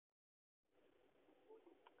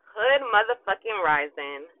Hood motherfucking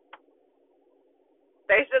rising.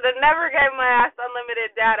 They should have never gave my ass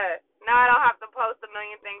unlimited data. Now I don't have to post a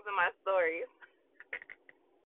million things in my stories.